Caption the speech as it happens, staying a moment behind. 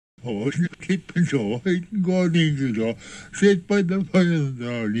我是基本上係我認識咗，識不得翻哪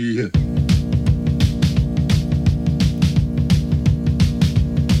裡啊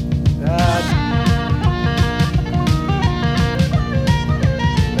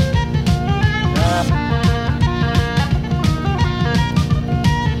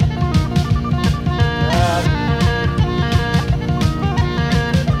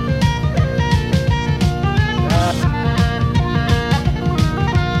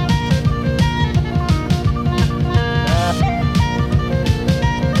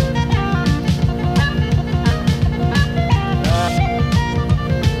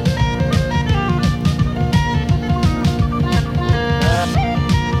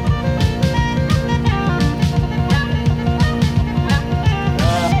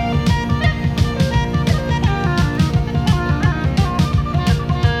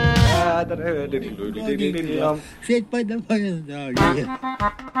？Shit by the fire.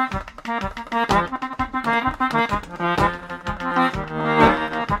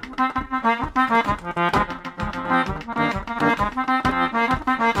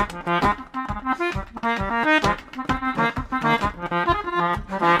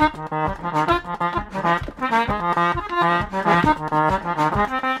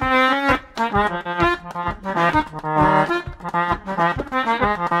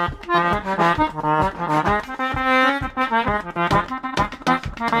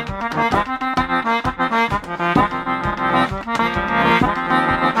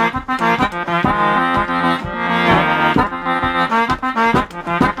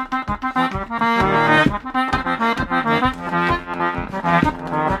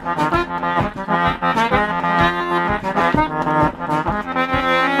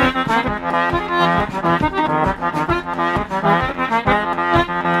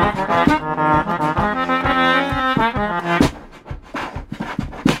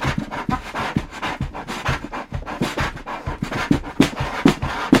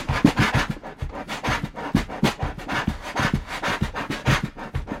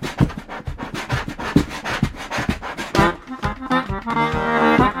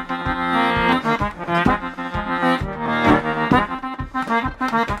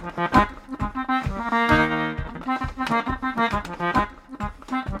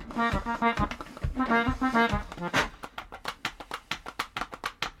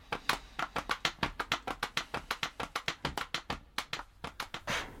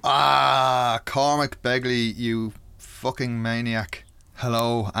 Cormac Begley, you fucking maniac.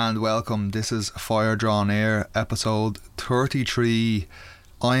 Hello and welcome. This is Fire Drawn Air, episode 33.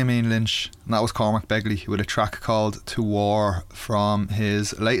 I'm Ian Lynch, and that was Cormac Begley with a track called To War from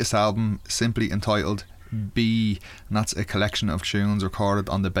his latest album, simply entitled B, and that's a collection of tunes recorded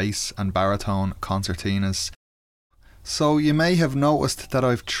on the bass and baritone concertinas. So you may have noticed that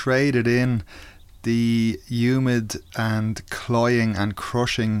I've traded in the humid and cloying and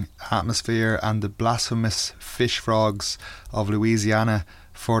crushing atmosphere and the blasphemous fish frogs of Louisiana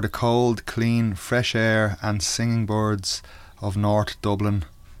for the cold, clean, fresh air and singing birds of North Dublin.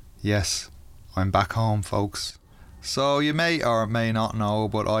 Yes, I'm back home, folks. So you may or may not know,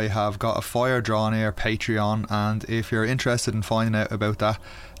 but I have got a Fire Drawn Air Patreon, and if you're interested in finding out about that,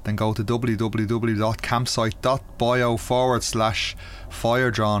 then go to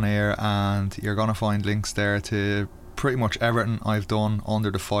www.campsite.bio/Fire Drawn Air, and you're going to find links there to pretty much everything I've done under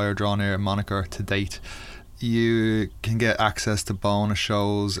the Fire Drawn Air moniker to date. You can get access to bonus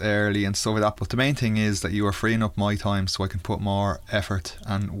shows early and stuff like that, but the main thing is that you are freeing up my time so I can put more effort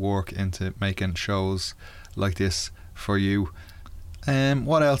and work into making shows like this for you.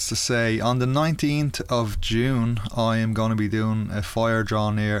 What else to say? On the 19th of June, I am going to be doing a Fire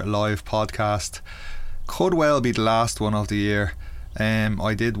Drawn Air live podcast. Could well be the last one of the year.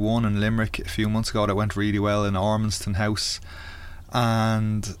 I did one in Limerick a few months ago that went really well in Ormston House,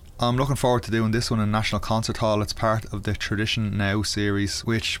 and I'm looking forward to doing this one in National Concert Hall. It's part of the Tradition Now series,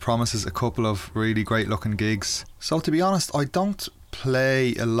 which promises a couple of really great looking gigs. So to be honest, I don't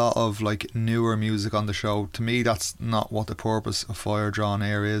play a lot of like newer music on the show. To me, that's not what the purpose of Fire Drawn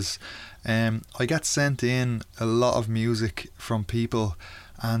Air is. I get sent in a lot of music from people,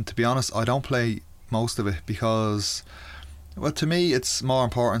 and to be honest, I don't play most of it because, well, to me it's more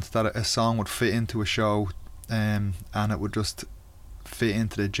important that a song would fit into a show, and it would just fit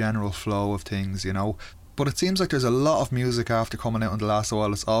into the general flow of things, you know. But it seems like there's a lot of music after coming out in the last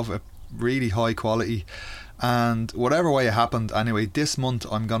while. It's of a really high quality, and whatever way it happened, anyway, this month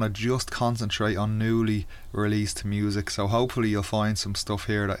I'm gonna just concentrate on newly released music, so hopefully you'll find some stuff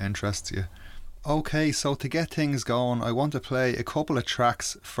here that interests you. Okay, so to get things going, I want to play a couple of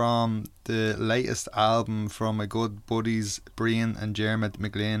tracks from the latest album from my good buddies Brian and Jermid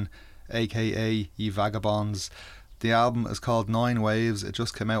McGlynn, aka Ye Vagabonds. The album is called Nine Waves. It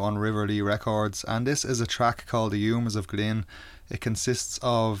just came out on Riverlea Records, and this is a track called The Humours of Glyn. It consists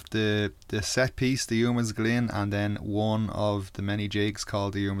of the set piece, The Humours of Glyn, and then one of the many jigs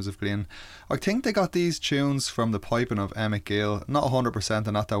called The Humours of Glyn. I think they got these tunes from the piping of Emmett Gill. Not 100%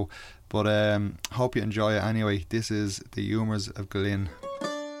 on that though, but hope you enjoy it anyway. This is The Humours of Glyn.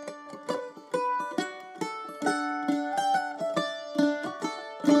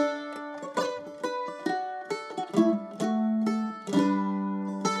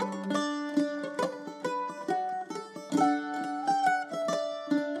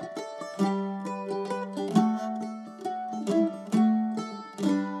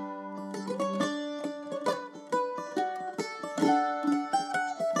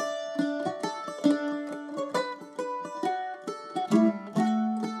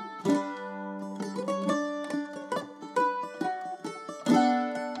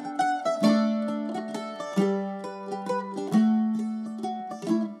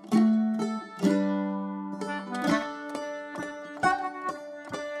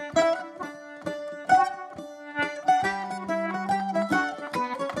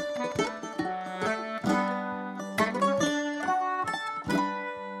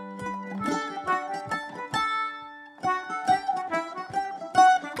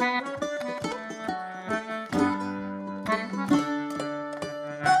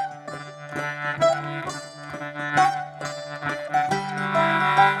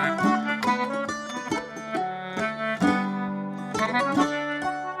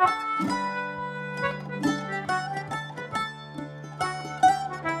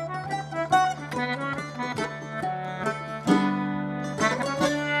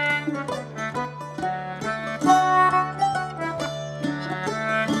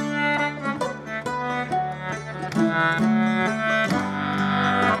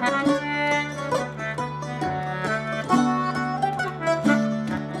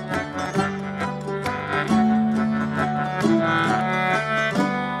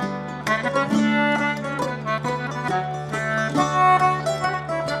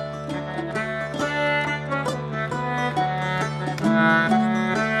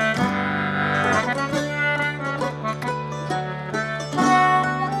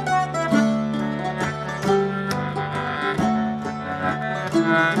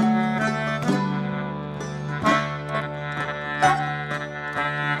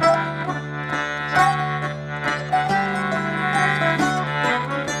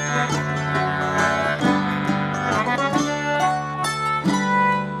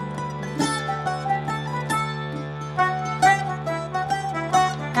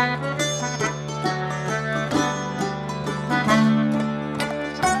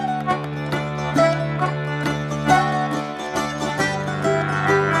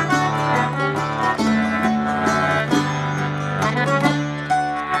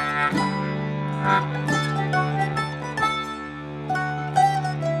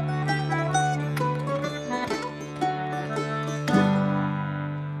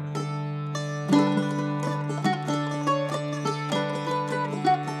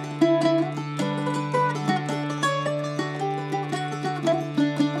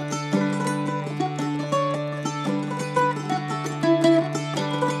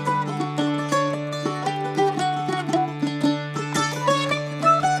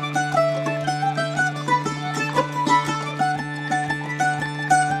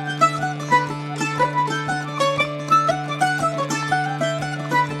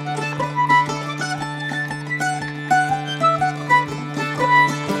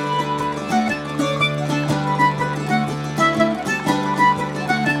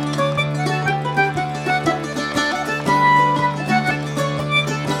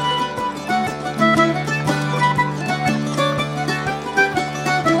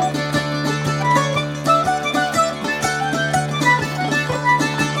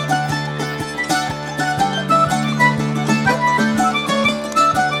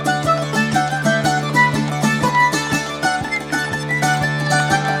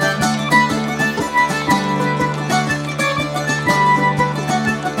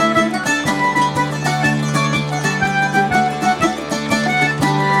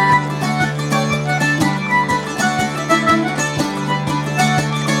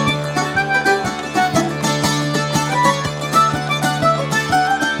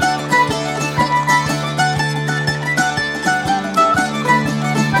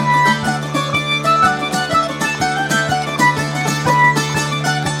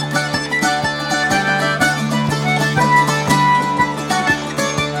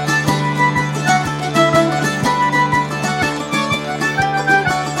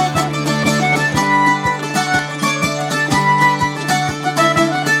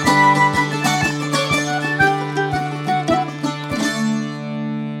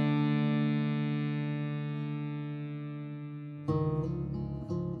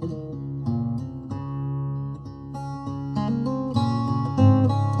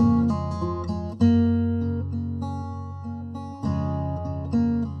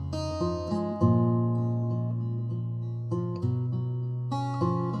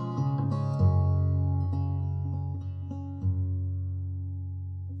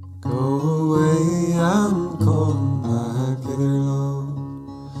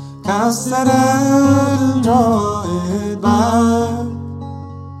 Cast it out and draw it back.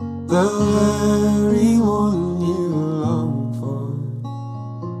 The very one you long for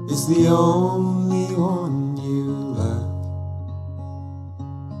is the only one you lack.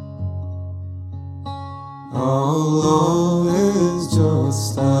 All love is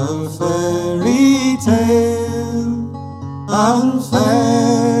just a fairy tale, and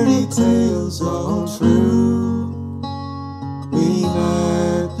fairy tales all true. We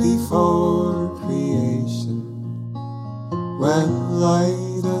met before creation, when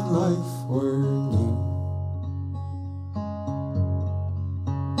light and life were new.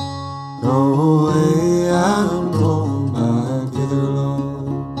 Go away and come back hither,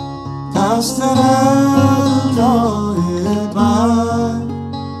 Lord. Cast it out and draw it back.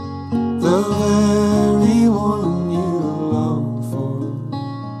 The very one you long for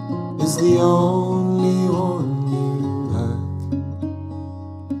is the only one you lack.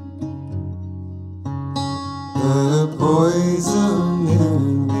 The poison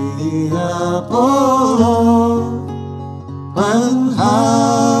in the apple, when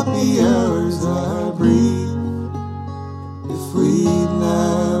happy hours are brief, if we'd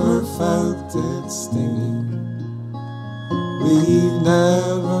never felt it stinging, we'd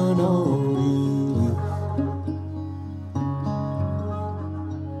never know relief.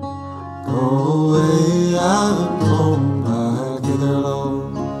 Go away and come back hither,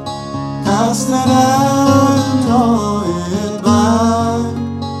 Lord. Cast it out and draw it back.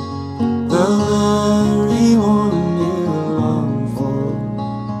 The very one you long for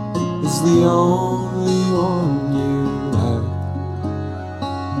is the only one you lack.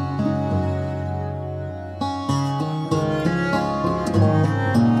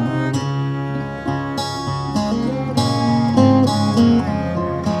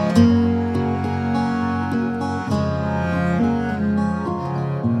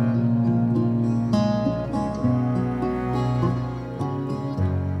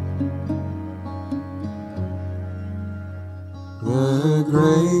 The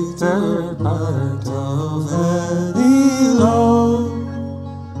greater part of any love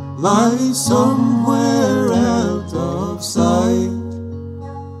lies somewhere out of sight.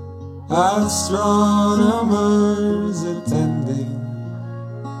 Astronomers attending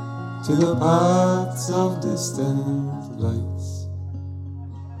to the paths of distant lights.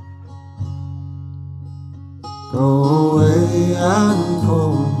 Go away and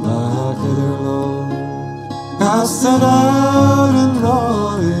come back hither, Lord. Cast it out and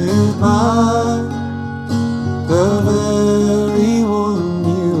draw it back. The very one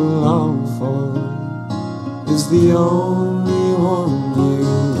you long for is the only one you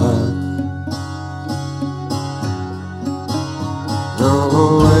lack. Go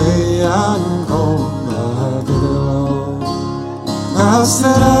away and come back hither, Lord. Cast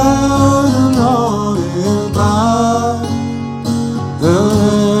it out and draw it back. The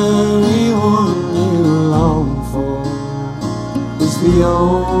very one you long for is the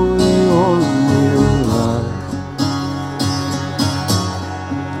only one you lack.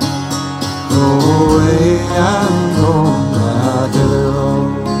 Go away and come back hither,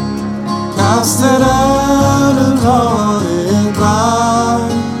 Lord. Cast it out and draw it back.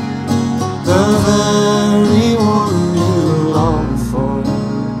 The very one you long for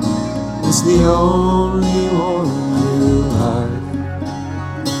is the only one you lack.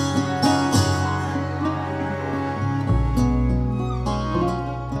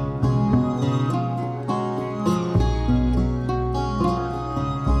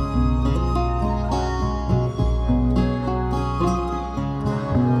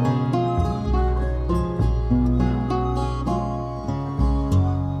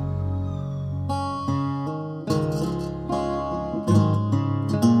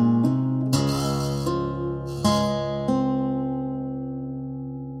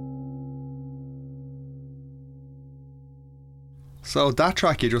 So that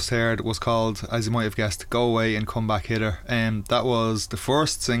track you just heard was called, as you might have guessed, Go Away and Come Back Hither. That was the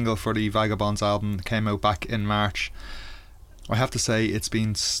first single for the Vagabonds album that came out back in March. I have to say it's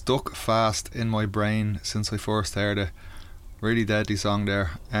been stuck fast in my brain since I first heard it. Really deadly song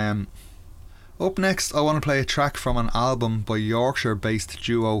there. Up next, I want to play a track from an album by Yorkshire-based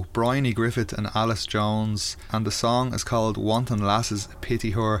duo Bryony Griffith and Alice Jones, and the song is called Wanton Lasses Pity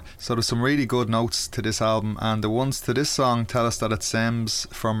Her. So there's some really good notes to this album, and the ones to this song tell us that it stems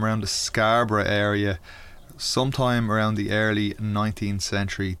from around the Scarborough area, sometime around the early 19th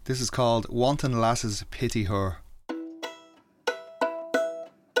century. This is called Wanton Lasses Pity Her.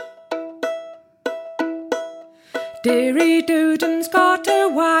 Deary Dudden's got a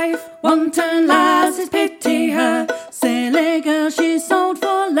wife, wanton lasses pity her. Silly girl, she's sold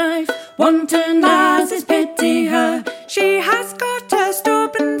for life. Wanton lasses pity her. She has got a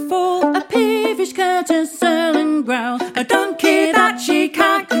stubborn foal, a peevish curter, sullen growl, a donkey that she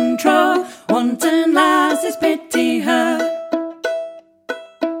can't control. Wanton lasses pity her.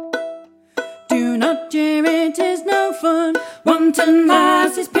 Do not jeer, it is no fun. Wanton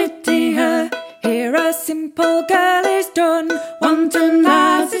lasses pity her. Here a simple girl is done. Wanton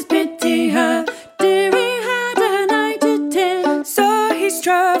lasses pity her. Dearie had a night at tin, so he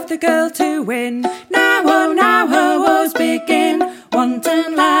strove the girl to win. Now, oh now her woes begin.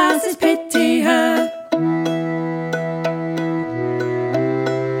 Wanton lasses pity her.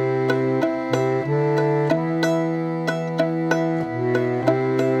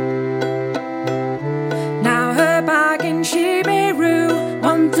 Now her bargain she may rue.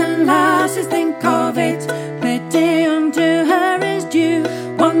 Wanton lasses think of it. Pity unto her is due.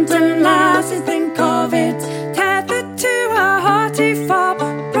 Wanton lasses think of it. Tethered to a hearty fob,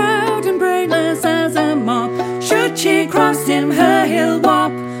 proud and brainless as a mop. Should she cross him, her he'll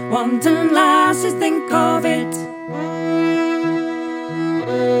whop. Wanton lasses think of it.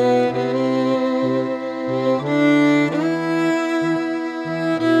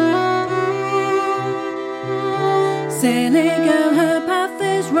 Silly girl, her path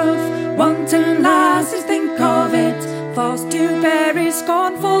is rough. Wanton lasses think of it. Forced to bear his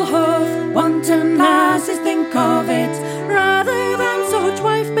scornful hoof. Wanton lasses think of it. Rather than such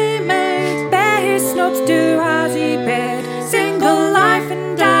wife be made, bear his snubs, do as he bid. Single life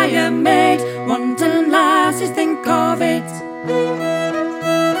and die a maid. Wanton lasses think of it.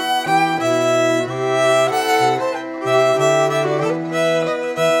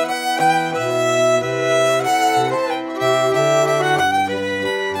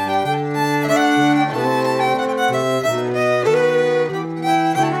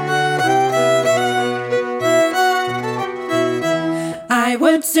 I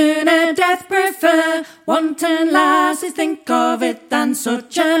would sooner death prefer. Wanton lasses think of it, than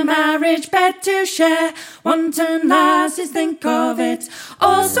such a marriage bed to share. Wanton lasses think of it.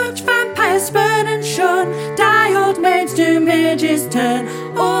 All such vampires spurn and shun. Die old maids to midges turn.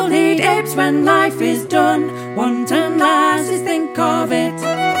 All need apes when life is done. Wanton lasses think of it.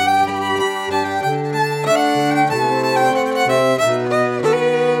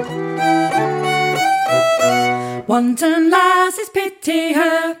 Wanton lasses pity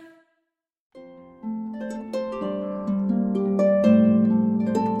her.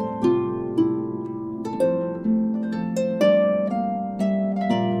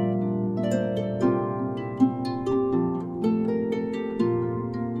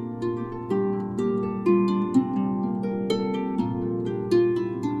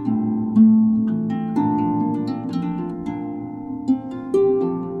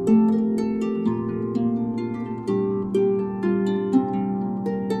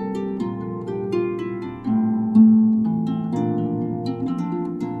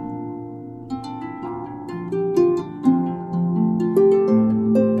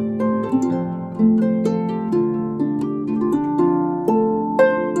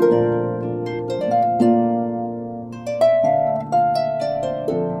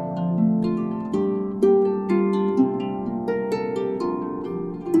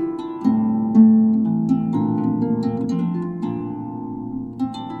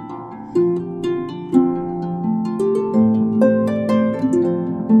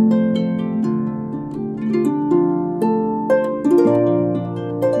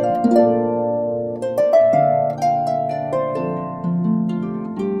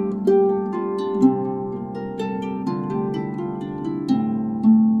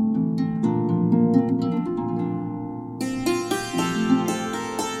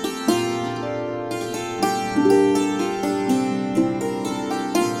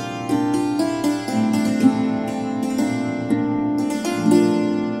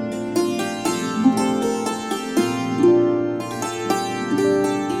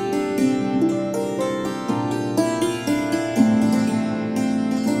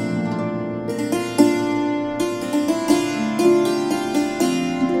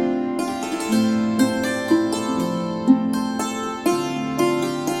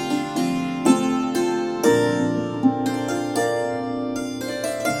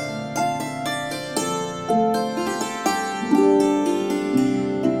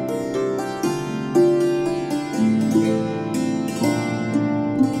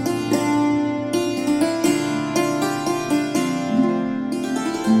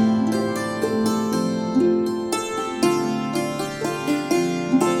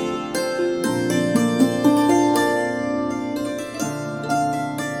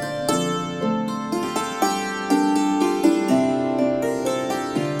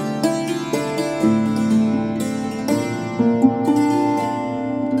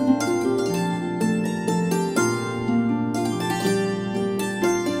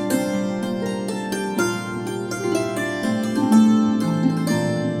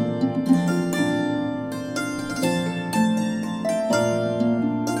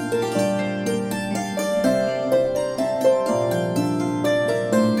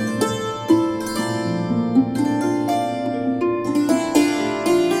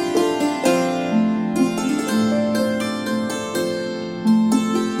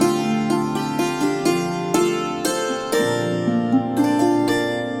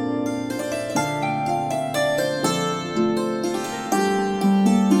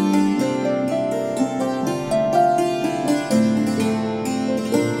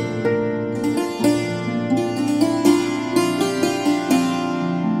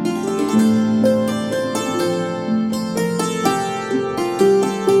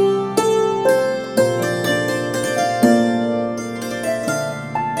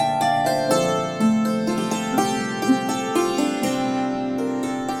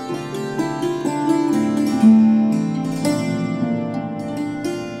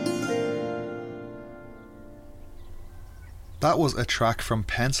 that was a track from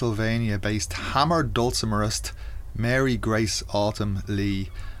Pennsylvania-based hammer dulcimerist Mary Grace Autumn Lee,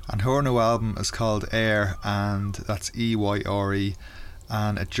 and her new album is called Air, and that's EYRE,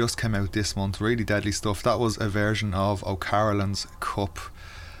 and it just came out this month. Really deadly stuff. That was a version of O'Carolyn's Cup.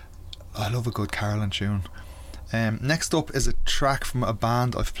 I love a good Carolyn tune. Next up is a track from a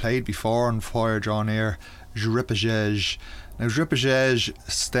band I've played before on Fire Drawn Air, Zripajej. Now Zripajej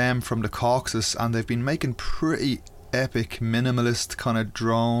stem from the Caucasus, and they've been making pretty epic minimalist kind of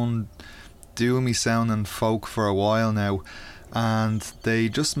drone doomy sounding folk for a while now, and they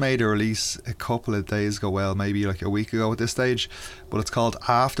just made a release a couple of days ago, well maybe like a week ago at this stage, but it's called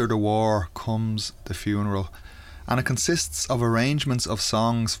After the War Comes the Funeral, and it consists of arrangements of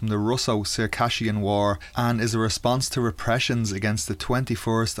songs from the Russo-Circassian War and is a response to repressions against the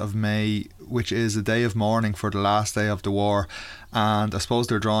 21st of May, which is a day of mourning for the last day of the war. And I suppose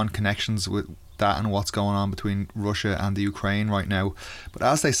they're drawing connections with that and what's going on between Russia and the Ukraine right now. But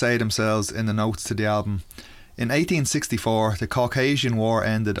as they say themselves in the notes to the album, in 1864 the Caucasian War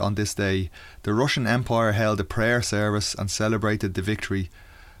ended on this day. The Russian Empire held a prayer service and celebrated the victory.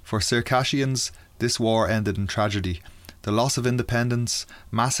 For Circassians, this war ended in tragedy. The loss of independence,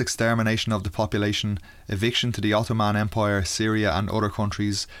 mass extermination of the population, eviction to the Ottoman Empire, Syria and other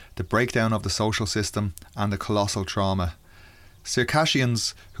countries, the breakdown of the social system, and the colossal trauma.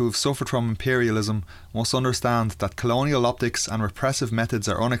 Circassians who have suffered from imperialism must understand that colonial optics and repressive methods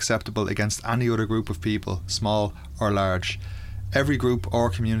are unacceptable against any other group of people, small or large. Every group or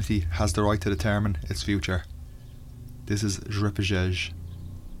community has the right to determine its future. This is Zripajej.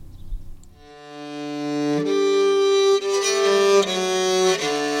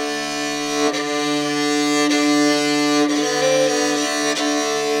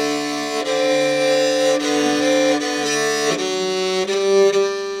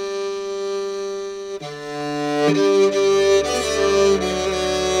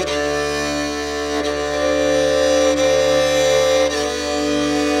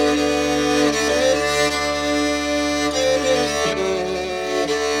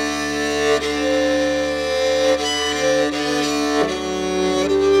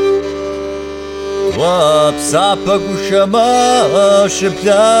 Sapă cu șămă și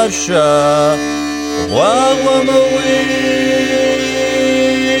ptașă, oamă mă uiua.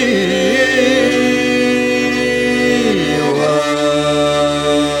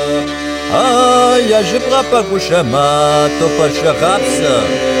 Aia și prapă cu șămă, topă și rapsă.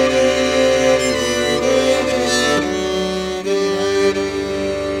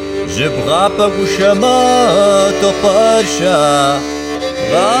 Și prapă cu șămă, topă și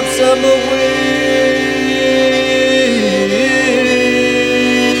rapsă mă uiua.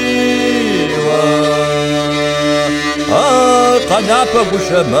 Qanapa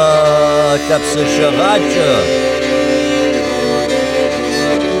gushama tapsa shagacha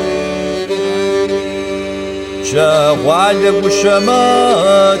Shawala gushama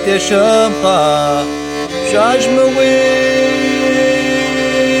teshamqa shajmwi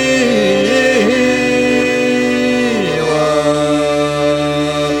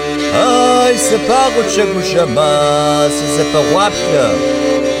Ay sepagut shagushama sepawapla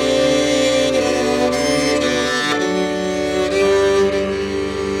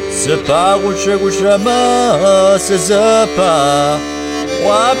Sepagut shagushama sezapa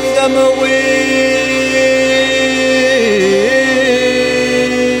wapla mawiwa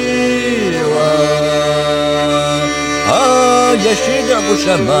Yashida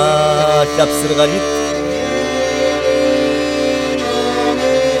gushama tapsir galit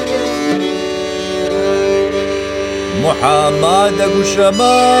Muhammad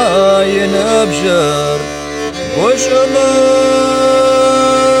gushama yenabjar gushama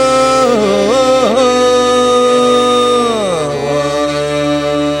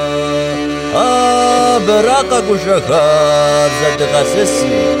براقة وشخار زاد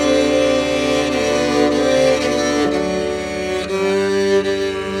غسسي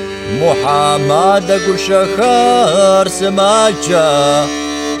محمد وشخار سماجة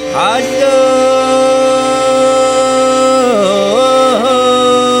حلا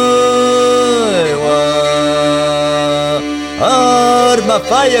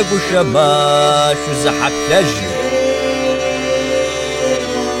مفايق وشماش وزحف تجري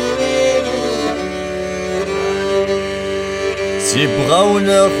سيبغون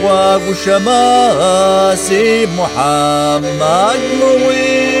اخواق وشما سيب محمد مويوة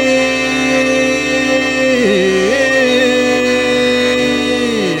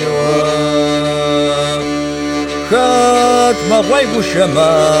خات مغوي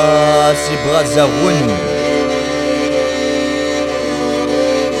وشما سيبغى زغون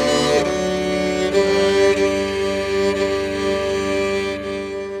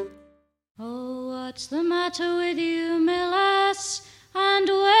What's the matter with you, me lass? And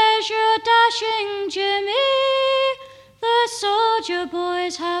where's your dashing Jimmy? The soldier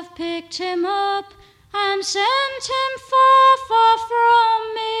boys have picked him up and sent him far, far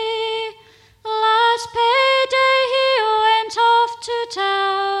from me. Last payday he went off to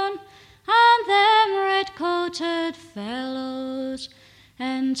town, and them red-coated fellows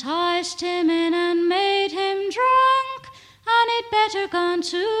enticed him in and made him drunk, and he'd better gone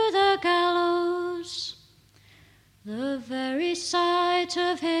to the gallows. The very sight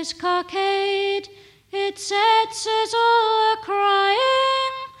of his cockade, it sets us all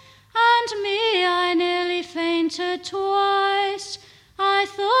a-crying, and me, I nearly fainted twice. I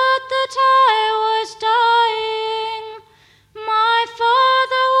thought that I was dying. My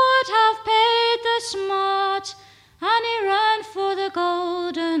father would have paid the smart, and he ran for the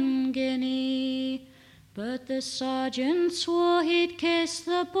golden guinea. But the sergeant swore he'd kiss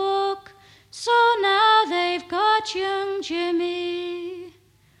the book, so now they've got young Jimmy.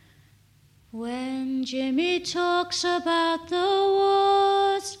 When Jimmy talks about the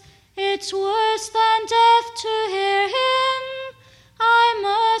wars, it's worse than death to hear him. I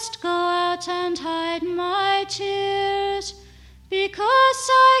must go out and hide my tears, because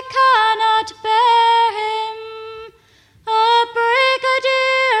I cannot bear him. A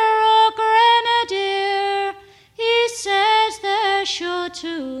brigadier or grenadier, he says they're sure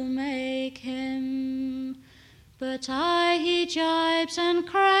to make him. But he jibes and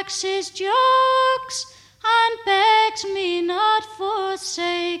cracks his jokes, and begs me not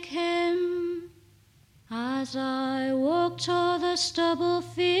forsake him. As I walked o'er the stubble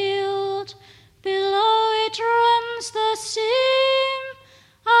field, below it runs the seam,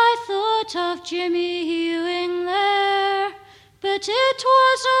 I thought of Jimmy hewing there, but it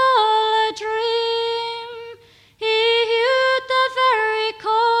was all a dream. He hewed the very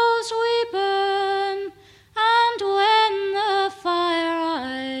coals we burn, and when the fire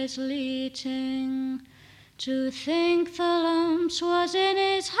eyes leating, to think the lumps was in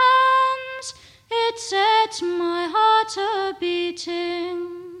his hands, it sets my heart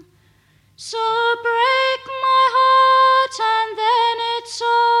a-beating. So break my heart and then it's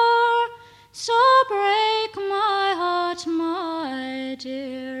sore, so break my heart, my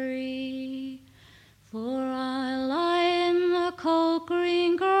dearie, for I lie in the cold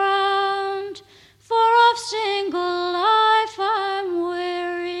green ground, for of single life I'm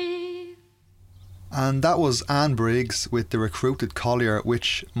weary. And that was Anne Briggs with The Recruited Collier,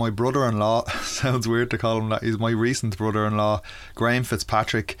 which my brother-in-law, sounds weird to call him that, he's my recent brother-in-law, Graham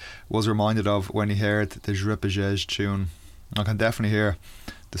Fitzpatrick, was reminded of when he heard the Je Pagège tune. I can definitely hear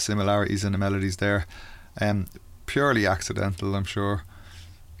the similarities in the melodies there. Purely accidental, I'm sure.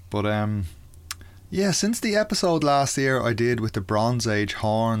 But yeah, since the episode last year I did with the Bronze Age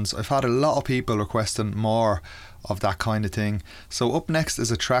horns, I've had a lot of people requesting more of that kind of thing. So up next is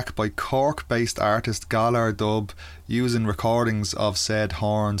a track by Cork-based artist Galar Dub using recordings of said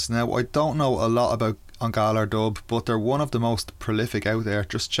horns. Now, I don't know a lot about on Galar Dub, but they're one of the most prolific out there.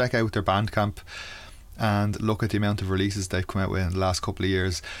 Just check out their Bandcamp and look at the amount of releases they've come out with in the last couple of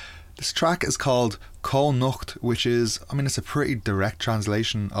years. This track is called Có Nucht, which is, I mean, it's a pretty direct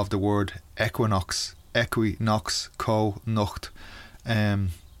translation of the word equinox. Equinox, Có Nucht.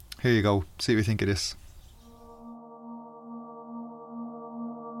 Here you go, see what you think of this.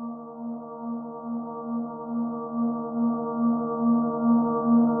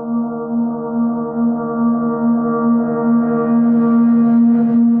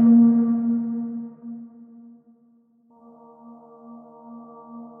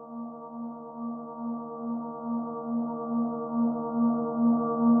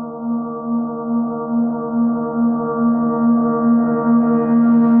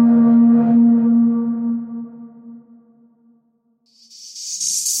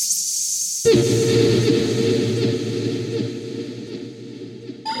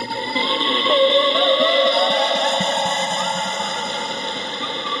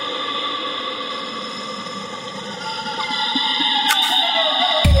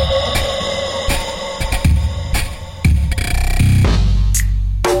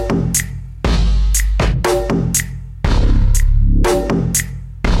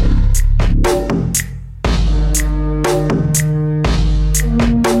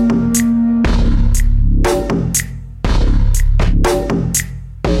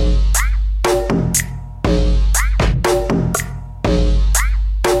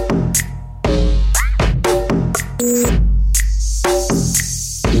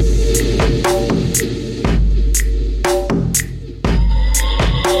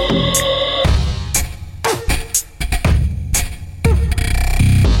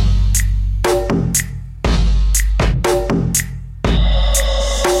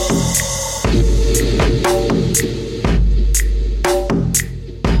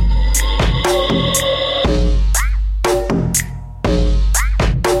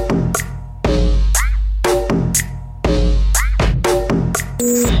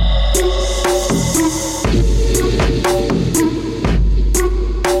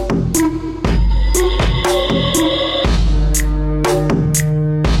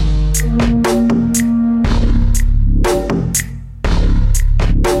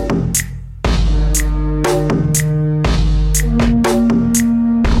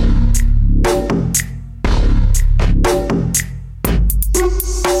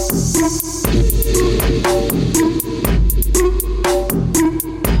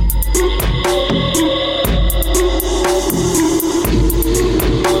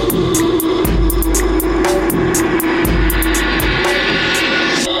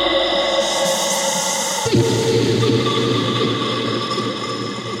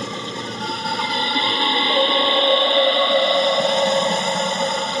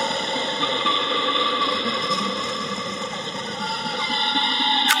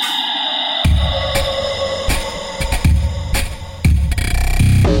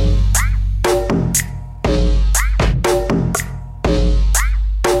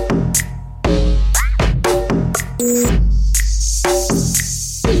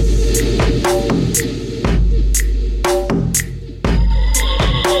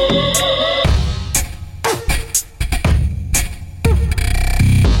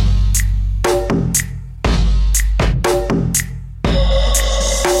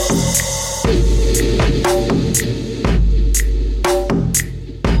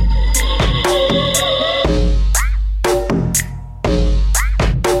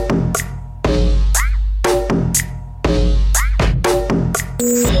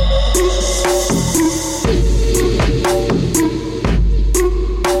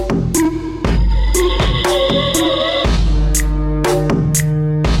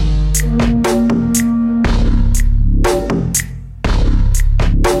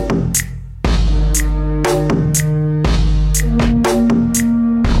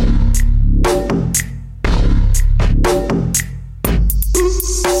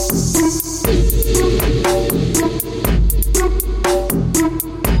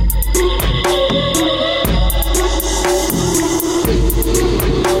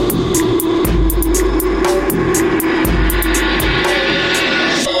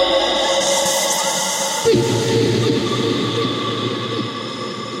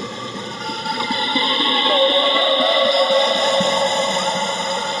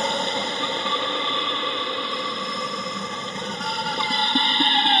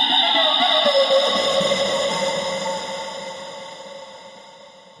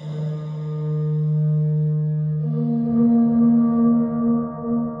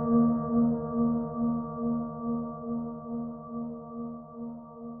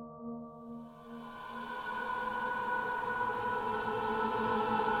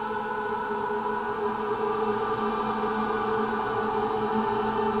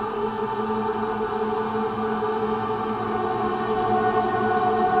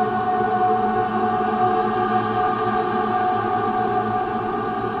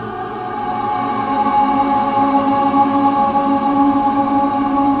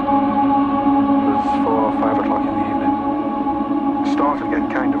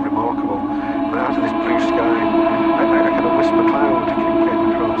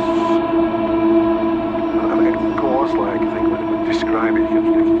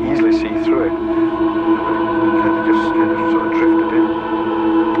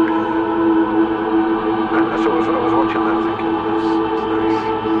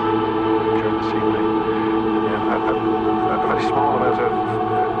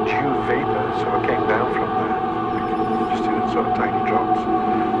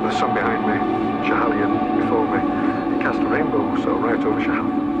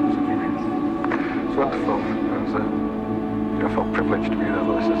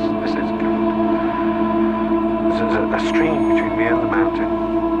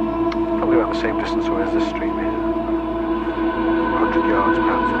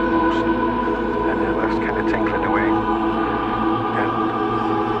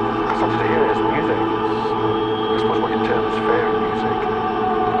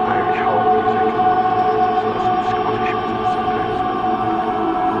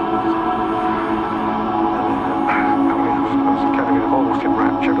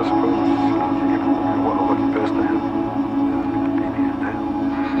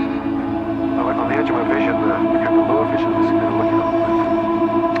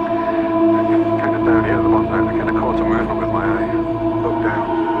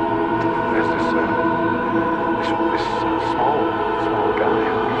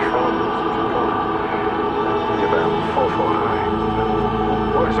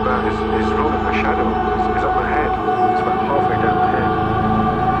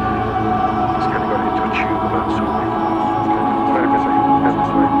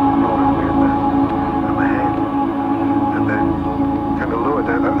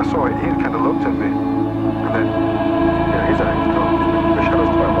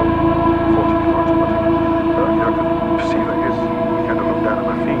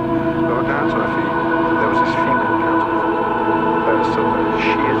 silver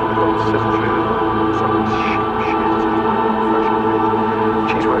sheet isn't she? Some sheep she is.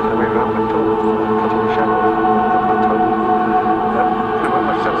 She's working her way around my tongue, cutting the shadow off my tongue.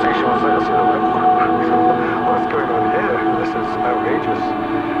 My sensation was this, what's going on here? This is outrageous.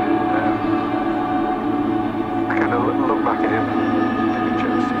 I kind of looked back at him, didn't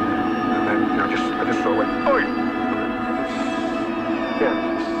jealousy, and then I just sort of went, oi!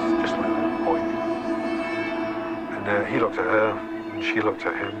 Just like that, oi. And he looked at her, and she looked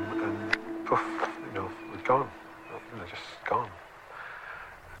at him, and poof, we're gone. They're just gone.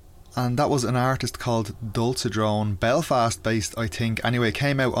 And that was an artist called Dulcedrone, Belfast-based, I think. Anyway,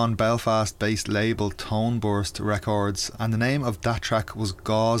 came out on Belfast-based label Toneburst Records, and the name of that track was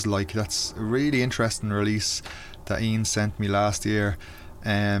Gauze Like. That's a really interesting release that Ian sent me last year.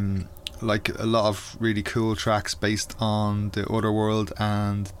 Like a lot of really cool tracks based on the other world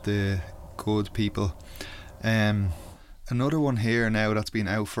and the good people. Another one here now that's been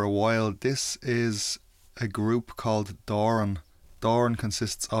out for a while. This is a group called Doran. Doran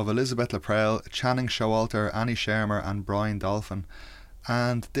consists of Elizabeth Laprelle, Channing Showalter, Annie Shermer and Brian Dolphin.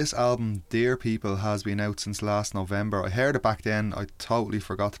 And this album, Dear People, has been out since last November. I heard it back then. I totally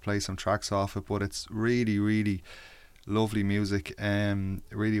forgot to play some tracks off it, but it's really, really lovely music,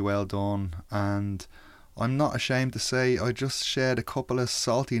 really well done. And I'm not ashamed to say I just shared a couple of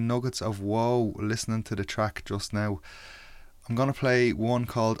salty nuggets of woe listening to the track just now. I'm going to play one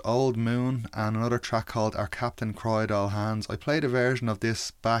called Old Moon and another track called Our Captain Cried All Hands. I played a version of this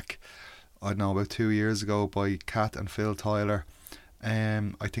back, I don't know, about 2 years ago by Kat and Phil Tyler.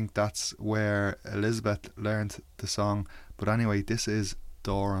 I think that's where Elizabeth learned the song. But anyway, this is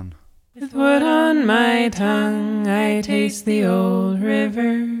Doran. With wood on my tongue, I taste the old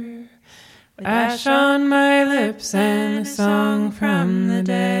river. With ash on my lips and a song from the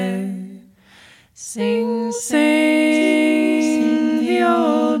dead. Sing, sing, the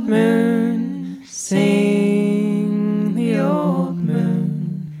old moon. Sing, the old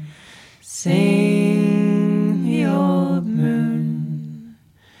moon. Sing, the old moon.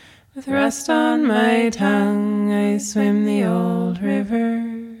 With rust on my tongue, I swim the old river.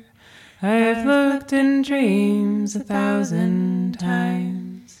 I've looked in dreams 1,000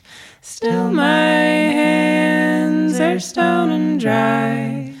 times. Still my hands are stone and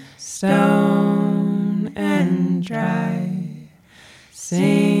dry. Stone and dry.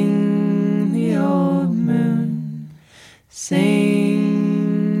 Sing the old moon.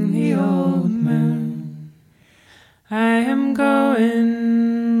 Sing the old moon. I am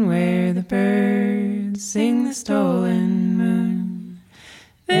going where the birds sing the stolen moon.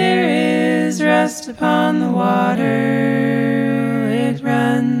 There is rust upon the water. It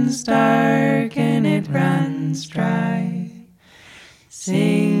runs dark and it runs dry.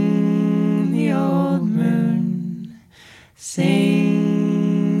 Sing the old moon.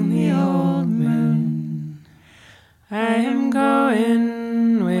 Sing the old moon. I am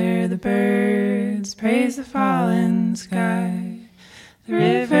going where the birds praise the fallen sky. The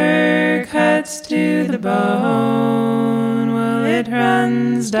river cuts to the bone. Well, it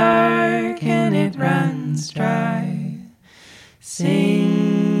runs dark and it runs dry.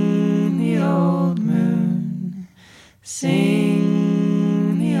 Sing the old moon.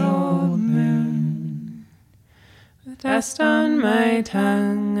 Sing the old moon. With dust on my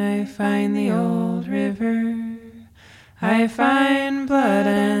tongue, I find the old river. I find blood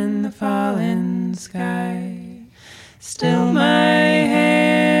and the fallen sky. Still my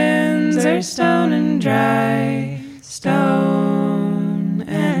hands are stone and dry. Stone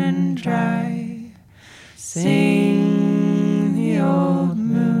and dry. Sing the old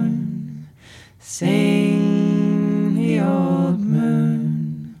moon. Sing the old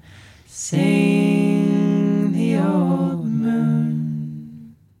moon. Sing the old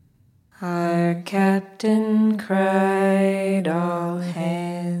moon. Our captain cried all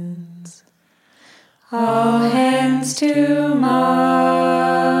hands. All hands tomorrow,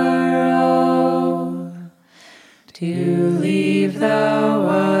 to leave the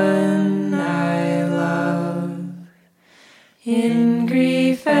one I love in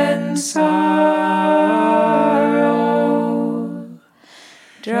grief and sorrow.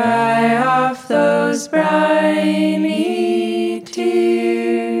 Dry off those briny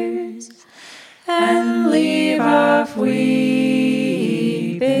tears and leave off weeping.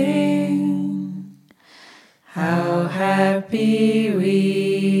 How happy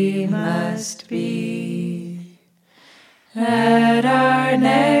we must be at our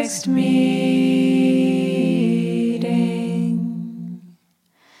next meeting.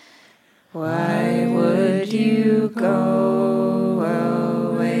 Why would you go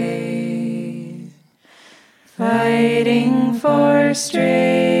away, fighting for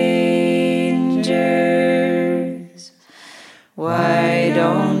strangers?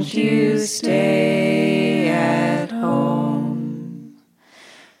 won't you stay at home,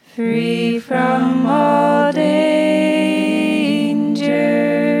 free from all dangers?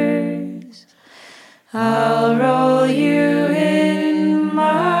 I'll roll you in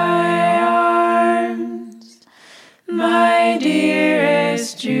my arms, my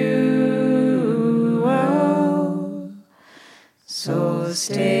dearest jewel. So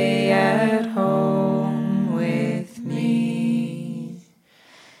stay at home with me,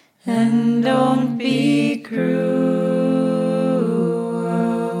 and don't be cruel.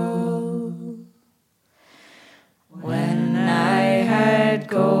 When I had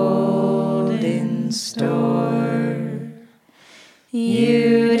gold in store,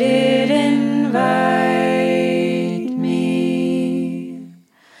 you did invite me,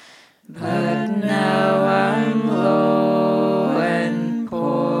 but now I'm low and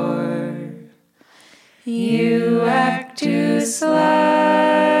poor. You act to slight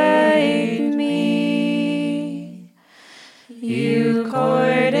me. You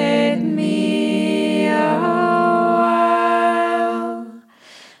courted me a while,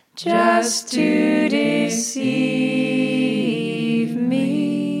 just to deceive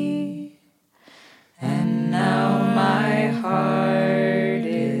me, and now my heart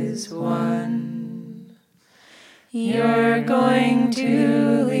is won. You're going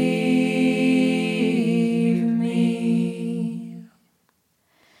to leave me.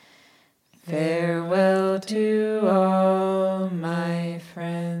 Farewell to all my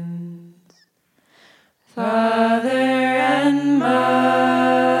friends, father and mother.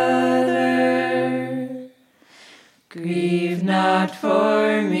 Grieve not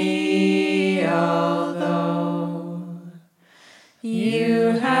for me, although you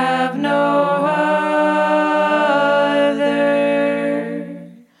have no other.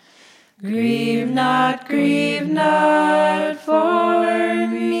 Grieve not for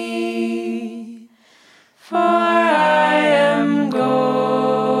me, for I am going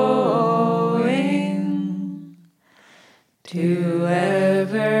to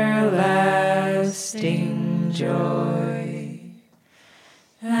everlasting joy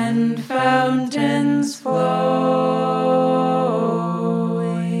and fountains flowing.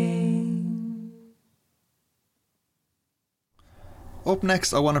 Up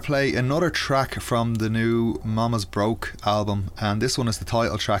next, I want to play another track from the new Mama's Broke album, and this one is the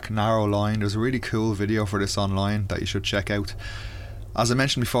title track, Narrow Line. There's a really cool video for this online that you should check out. As I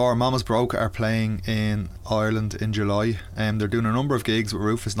mentioned before, Mama's Broke are playing in Ireland in July, and they're doing a number of gigs with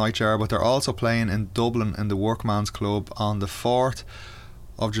Rufus Nightjar, but they're also playing in Dublin in the Workman's Club on the 4th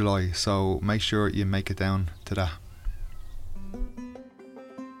of July, so make sure you make it down to that.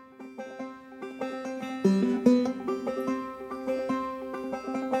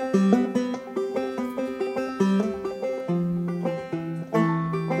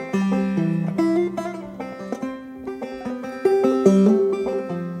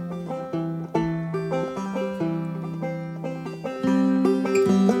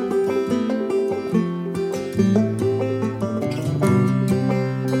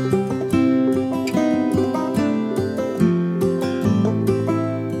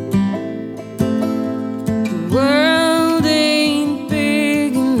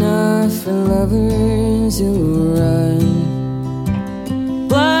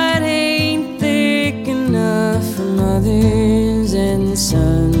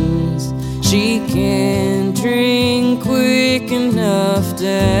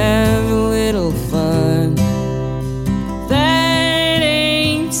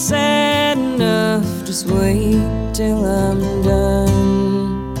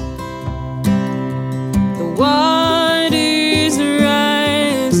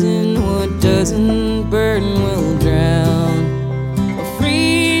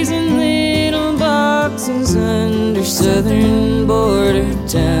 Southern border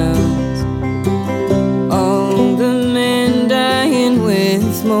towns, all the men dying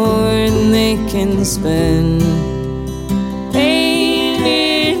with more than they can spend. Ain't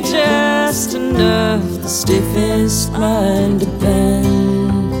it just enough the stiffest mind to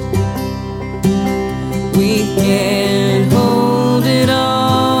bend? We can't hold it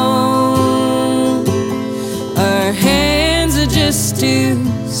all, our hands are just too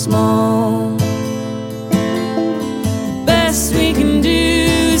small. Best we can do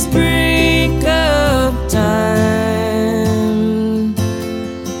is break up time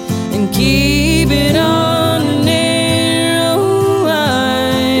and keep it on a narrow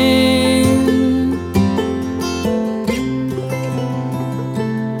line.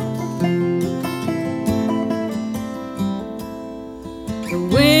 The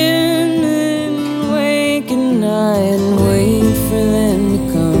women wake at night and wait for them to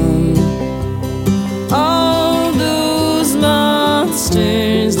come.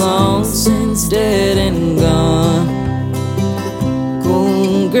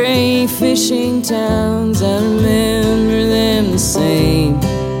 many fishing towns, I remember them the same.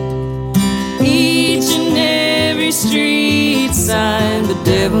 Each and every street sign, the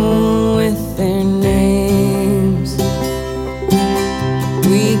devil with their names.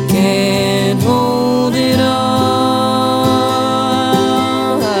 We can't hold it all,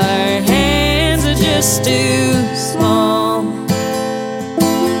 our hands are just too small.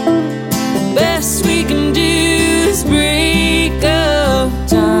 The best we can do is break up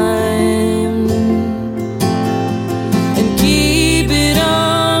time and keep it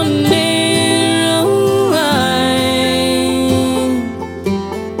on the narrow line.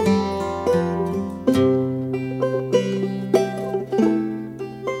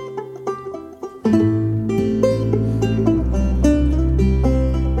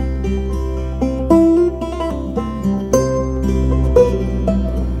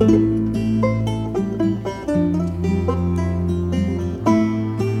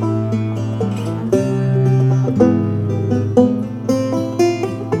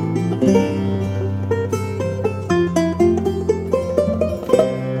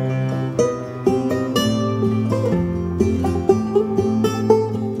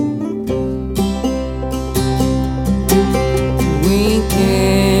 We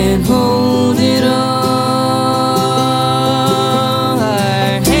can't hold it all,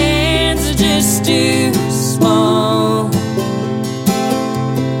 our hands are just too small. The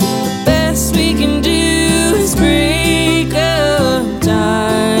best we can do is break up time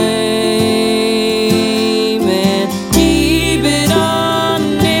and keep it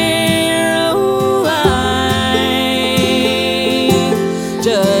on the narrow line.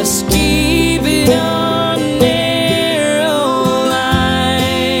 Just keep it on the narrow line.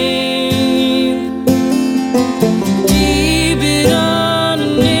 Keep it on the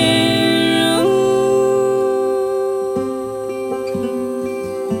narrow.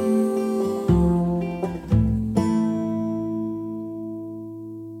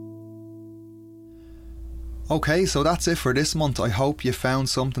 Okay, so that's it for this month. I hope you found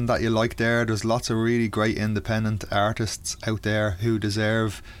something that you like there. There's lots of really great independent artists out there who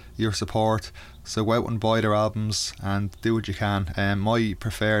deserve your support. So go out and buy their albums and do what you can. My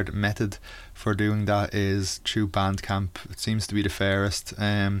preferred method for doing that is through Bandcamp. It seems to be the fairest.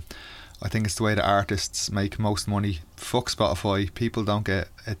 I think it's the way that artists make most money. Fuck Spotify. People don't get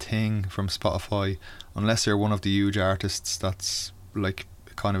a thing from Spotify unless you're one of the huge artists that's like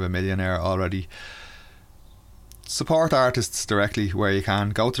kind of a millionaire already. Support artists directly where you can.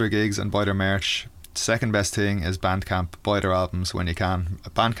 Go to their gigs and buy their merch. Second best thing is Bandcamp. Buy their albums when you can.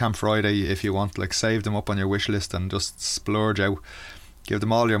 Bandcamp Friday if you want, like, save them up on your wish list and just splurge out. Give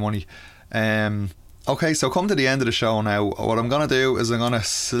them all your money. Okay, so come to the end of the show now. What I'm going to do is I'm going to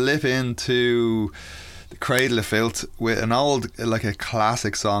slip into the Cradle of Filth with an old, like a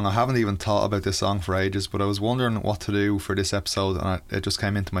classic song. I haven't even thought about this song for ages, but I was wondering what to do for this episode and it just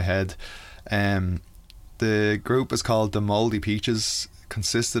came into my head. The group is called The Mouldy Peaches.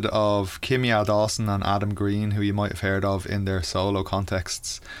 Consisted of Kimya Dawson and Adam Green, who you might have heard of in their solo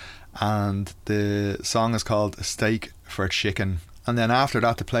contexts, and the song is called Steak for Chicken. And then after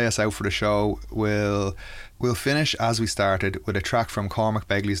that, to play us out for the show, we'll finish as we started with a track from Cormac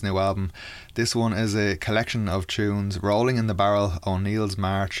Begley's new album. This one is a collection of tunes: Rolling in the Barrel, O'Neill's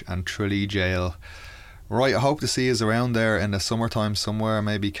March and Tralee Jail. Right, I hope to see you around there in the summertime somewhere.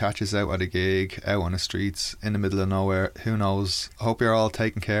 Maybe catch us out at a gig, out on the streets, in the middle of nowhere. Who knows? I hope you're all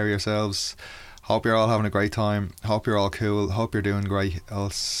taking care of yourselves. Hope you're all having a great time. Hope you're all cool. Hope you're doing great. I'll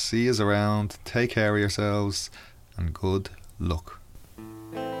see you around. Take care of yourselves and good luck.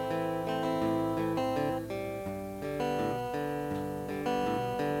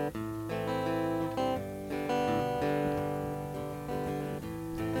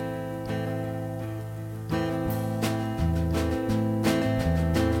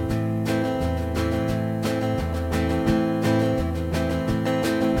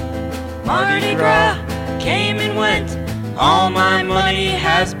 Mardi Gras came and went. All my money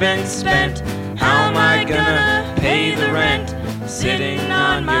has been spent. How am I gonna pay the rent? Sitting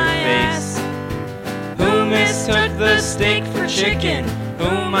on my ass. Who mistook the steak for chicken? Who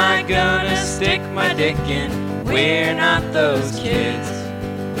am I gonna stick my dick in? We're not those kids.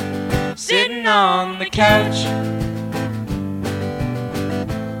 Sitting on the couch.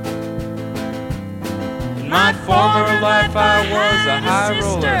 In my former life I was a high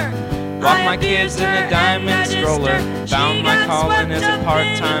roller. Brought my kids in a diamond stroller. Found my calling as a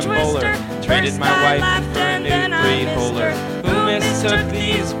part-time bowler. Traded my wife for a new three-holer. Who mistook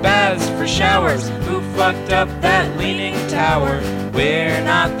these baths for showers? Who fucked up that leaning tower? We're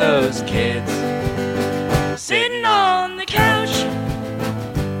not those kids. Sitting on the couch.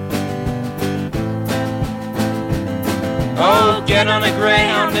 I'll get on a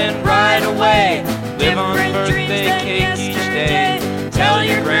Greyhound and ride away. Live on birthday cake each day. Tell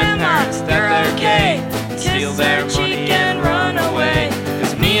your grandparents that they're gay. Steal their money and run away.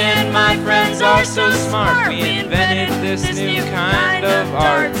 'Cause me and my friends are so smart. We invented this new kind of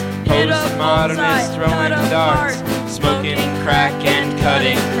art. Postmodernists throwing darts, smoking crack and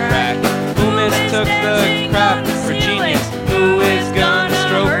cutting crack. Who mistook the crap for genius? Who is gonna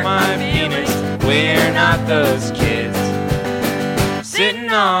stroke my penis? We're not those kids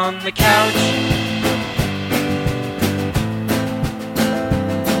sitting on the couch.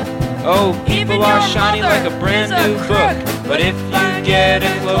 Oh, people are shiny like a brand new book, but if you get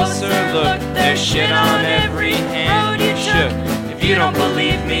a closer look, there's shit on every hand you shook. If you don't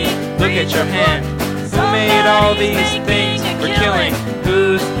believe me, look at your hand. Who made all these things for killing?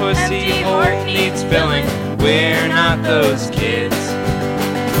 Whose pussy hole needs filling? We're not those kids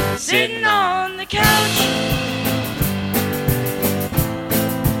sitting on the couch.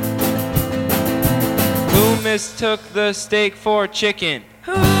 Who mistook the steak for chicken?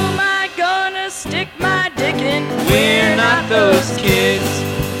 Who am I gonna stick my dick in? We're not those kids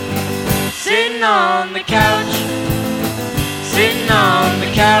sitting on the couch. Sitting on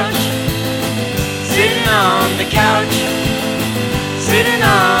the couch. Sitting on the couch. Sitting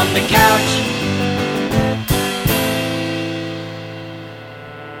on the couch.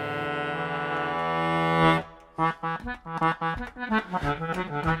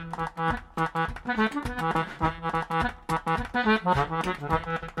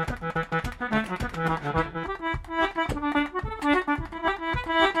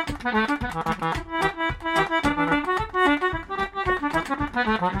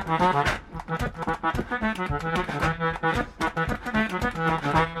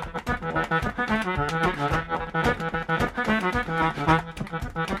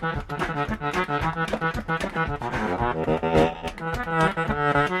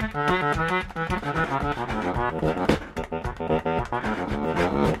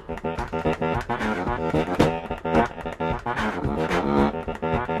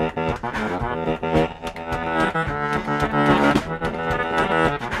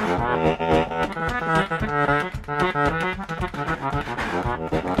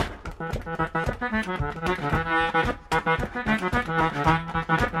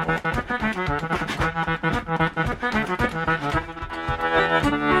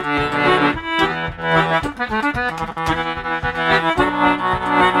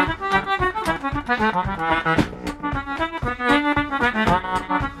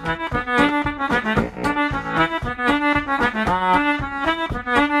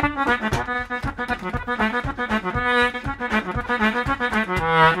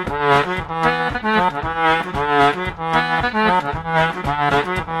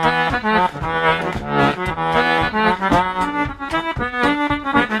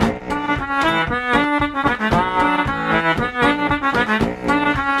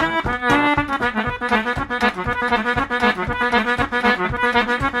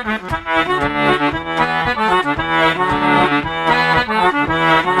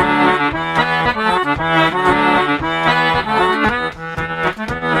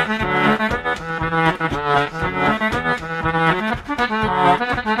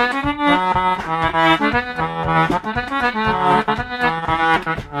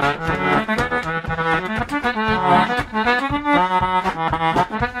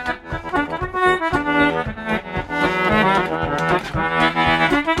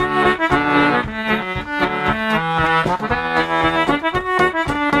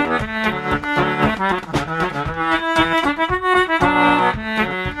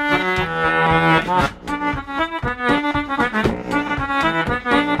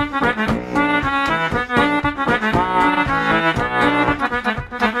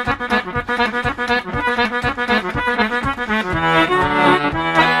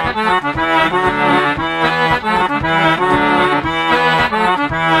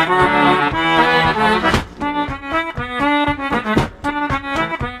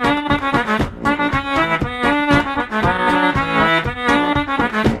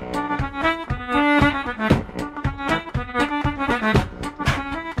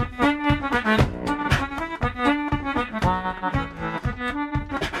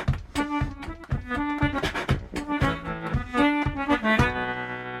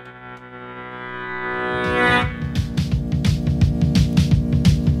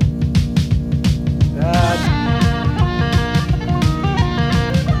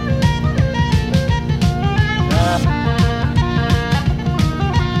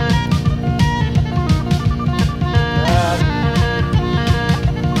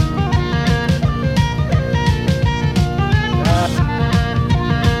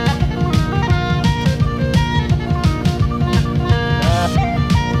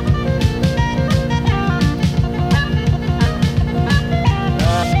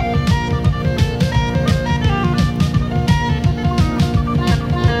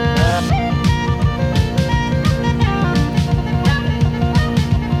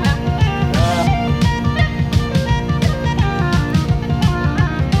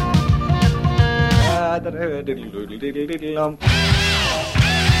 da da da